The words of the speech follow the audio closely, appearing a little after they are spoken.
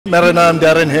मेरा नाम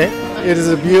Darren है. It is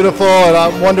a beautiful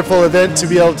and wonderful event to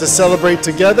be able to celebrate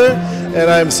together, and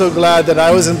I'm so glad that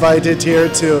I was invited here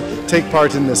to take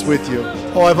part in this with you.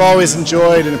 Oh, I've always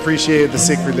enjoyed and appreciated the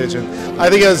Sikh religion. I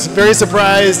think I was very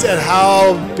surprised at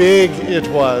how big it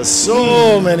was. So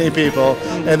many people,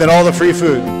 and then all the free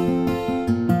food.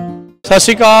 सत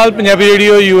श्री अकाल Punjabi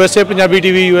radio USA Punjabi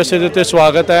TV USA ਦੇ ਉੱਤੇ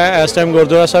ਸਵਾਗਤ ਹੈ। ਇਸ time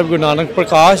Gurdwara ਸਾਹਿਬ ਗੁਰੂ ਨਾਨਕ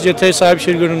ਪ੍ਰਕਾਸ਼ ਜਿੱਥੇ ਸਾਹਿਬ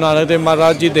ਸ਼੍ਰੀ ਗੁਰੂ ਨਾਨਕ ਦੇਵ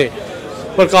ਮਹਾਰਾਜ ਜੀ ਦੇ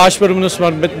ਪ੍ਰਕਾਸ਼ ਪੁਰਬ ਨੂੰ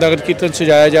ਸਮਰਪਿਤ ਨਗਰ ਕੀਰਤਨ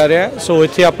ਸਜਾਇਆ ਜਾ ਰਿਹਾ ਹੈ। ਸੋ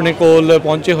ਇੱਥੇ ਆਪਣੇ ਕੋਲ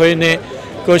ਪਹੁੰਚੇ ਹੋਏ ਨੇ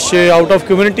ਕੁਝ ਆਊਟ ਆਫ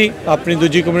ਕਮਿਊਨਿਟੀ ਆਪਣੀ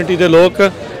ਦੂਜੀ ਕਮਿਊਨਿਟੀ ਦੇ ਲੋਕ।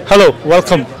 Hello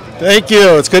welcome. Thank you.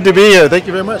 It's good to be here. Thank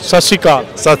you very much. ਸਤ ਸ਼੍ਰੀ ਅਕਾਲ।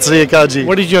 Sat Sri Akal ji.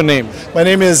 What is your name? My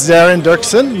name is Darren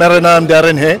Dirksen. मेरा नाम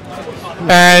Darren है.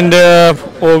 And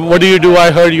what do you do? I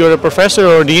heard you're a professor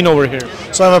or dean over here.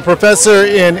 So I'm a professor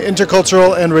in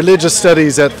intercultural and religious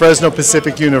studies at Fresno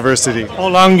Pacific University. How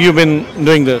long you been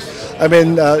doing this? I've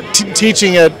been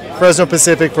teaching at Fresno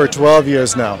Pacific for 12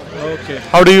 years now. Okay.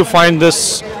 How do you find this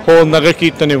whole Nagar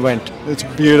Kirtan event? It's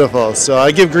beautiful. So I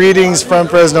give greetings from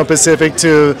Fresno Pacific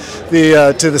to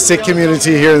the Sikh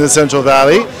community here in the Central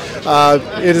Valley.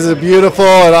 It is a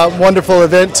beautiful and wonderful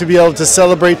event to be able to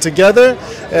celebrate together,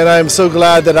 and I'm so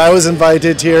glad that I was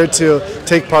invited here to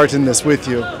take part in this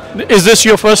with you. Is this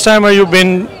your first time or you've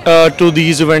been to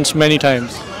these events many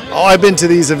times? Oh, I've been to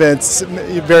these events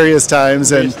various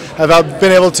times, and I've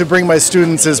been able to bring my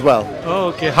students as well. Oh,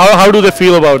 okay. How do they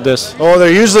feel about this? Oh,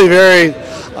 they're usually very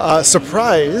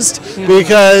surprised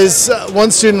because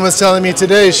one student was telling me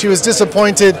today she was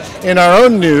disappointed in our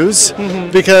own news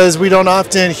because we don't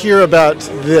often hear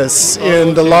about this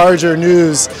in the larger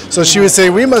news. So she would say,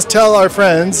 we must tell our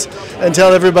friends and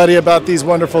tell everybody about these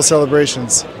wonderful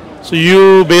celebrations. So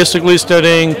you basically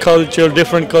studying culture,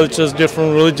 different cultures,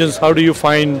 different religions. How do you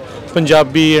find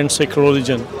Punjabi and Sikh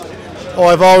religion? Oh,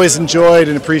 I've always enjoyed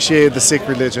and appreciated the Sikh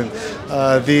religion.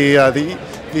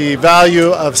 The value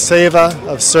of seva,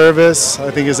 of service, I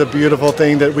think is a beautiful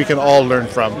thing that we can all learn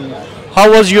from. How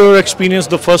was your experience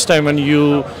the first time when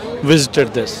you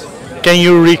visited this? Can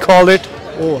you recall it?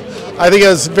 Oh, I think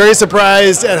I was very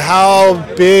surprised at how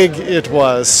big it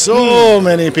was. So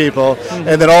many people,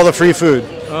 and then all the free food.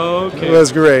 Okay. It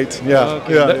was great. Yeah.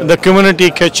 Okay. Yeah. The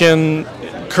community kitchen.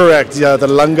 Correct. Yeah. The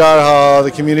langar hall,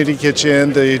 the community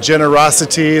kitchen, the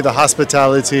generosity, the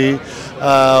hospitality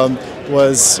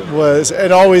was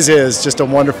and always is just a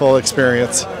wonderful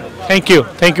experience. Thank you.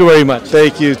 Thank you very much.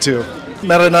 Thank you too.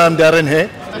 मेरा नाम Darren है.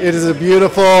 It is a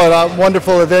beautiful and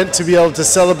wonderful event to be able to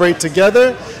celebrate together,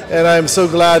 and I'm so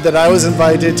glad that I was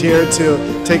invited here to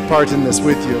take part in this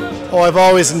with you. Oh, I've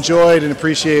always enjoyed and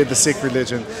appreciated the Sikh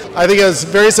religion. I think I was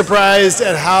very surprised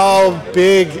at how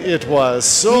big it was.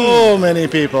 So many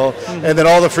people, and then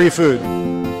all the free food.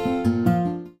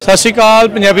 ਸਤਿ ਸ਼੍ਰੀ ਅਕਾਲ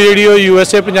Punjabi radio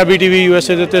USA Punjabi TV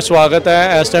USA ਦੇ ਉੱਤੇ ਸਵਾਗਤ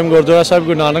ਹੈ। ਇਸ time Gurdwara ਸਾਹਿਬ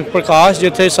ਗੁਰੂ ਨਾਨਕ ਪ੍ਰਕਾਸ਼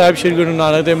ਜਿੱਥੇ ਸਾਹਿਬ ਸ਼੍ਰੀ ਗੁਰੂ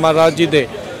ਨਾਨਕ ਦੇਵ ਮਹਾਰਾਜ ਜੀ ਦੇ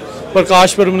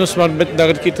ਪ੍ਰਕਾਸ਼ ਪੁਰਬ ਨੂੰ ਸਮਰਪਿਤ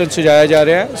ਨਗਰ ਕੀਰਤਨ ਸਜਾਇਆ ਜਾ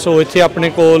ਰਿਹਾ ਹੈ। ਸੋ ਇੱਥੇ ਆਪਣੇ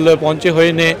ਕੋਲ ਪਹੁੰਚੇ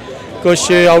ਹੋਏ ਨੇ ਕੁਝ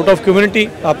ਆਊਟ ਆਫ ਕਮਿਊਨਿਟੀ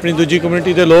ਆਪਣੀ ਦੂਜੀ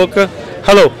ਕਮਿਊਨਿਟੀ ਦੇ ਲੋਕ।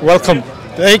 Hello welcome.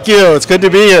 Thank you. It's good to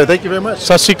be here. Thank you very much.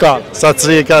 ਸਤ ਸ਼੍ਰੀ ਅਕਾਲ। Sat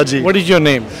Sri Akal ji. What is your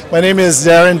name? My name is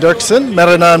Darren Dirksen.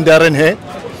 मेरा नाम Darren है.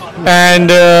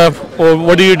 And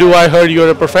what do you do? I heard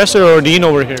you're a professor or dean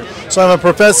over here. So I'm a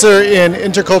professor in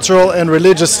intercultural and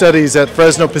religious studies at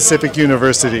Fresno Pacific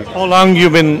University. How long you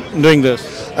been doing this?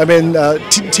 I've been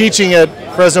teaching at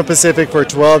Fresno Pacific for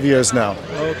 12 years now.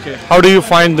 Okay. How do you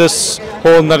find this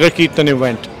whole Nagar Kirtan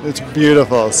event? It's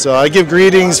beautiful. So I give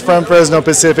greetings from Fresno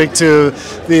Pacific to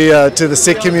the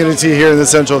Sikh community here in the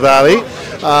Central Valley.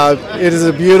 It is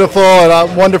a beautiful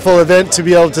and wonderful event to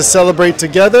be able to celebrate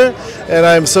together, and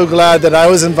I'm so glad that I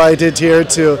was invited here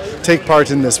to take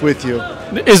part in this with you.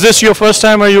 Is this your first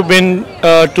time or you've been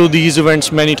to these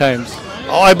events many times?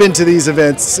 Oh, I've been to these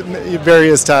events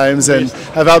various times, and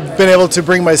I've been able to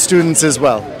bring my students as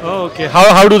well. Oh, okay.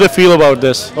 How do they feel about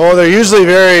this? Oh, they're usually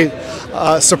very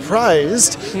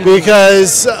surprised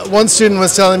because one student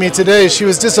was telling me today she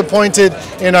was disappointed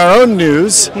in our own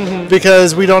news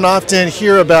because we don't often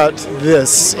hear about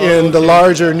this in the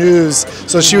larger news.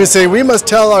 So she would say, we must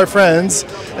tell our friends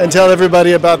and tell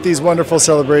everybody about these wonderful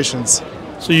celebrations.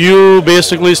 So you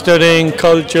basically studying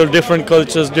culture, different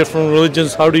cultures, different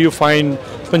religions. How do you find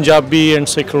Punjabi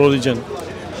and Sikh religion?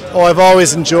 Oh, I've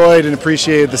always enjoyed and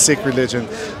appreciated the Sikh religion.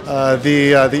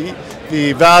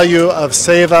 The value of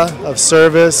seva, of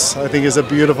service, I think is a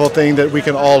beautiful thing that we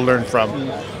can all learn from.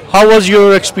 How was your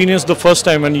experience the first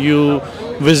time when you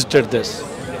visited this?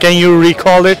 Can you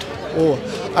recall it? Oh,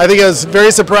 I think I was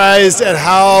very surprised at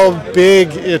how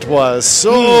big it was.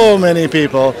 So many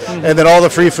people, and then all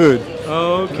the free food.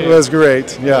 Okay. It was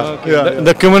great. Yeah. Okay. Yeah.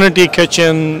 The community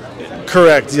kitchen.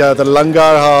 Correct. Yeah, the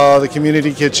langar hall, the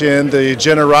community kitchen, the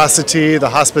generosity, the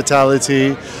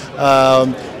hospitality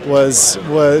was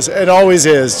and always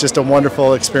is just a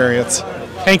wonderful experience.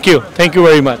 Thank you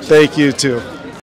very much. Thank you too.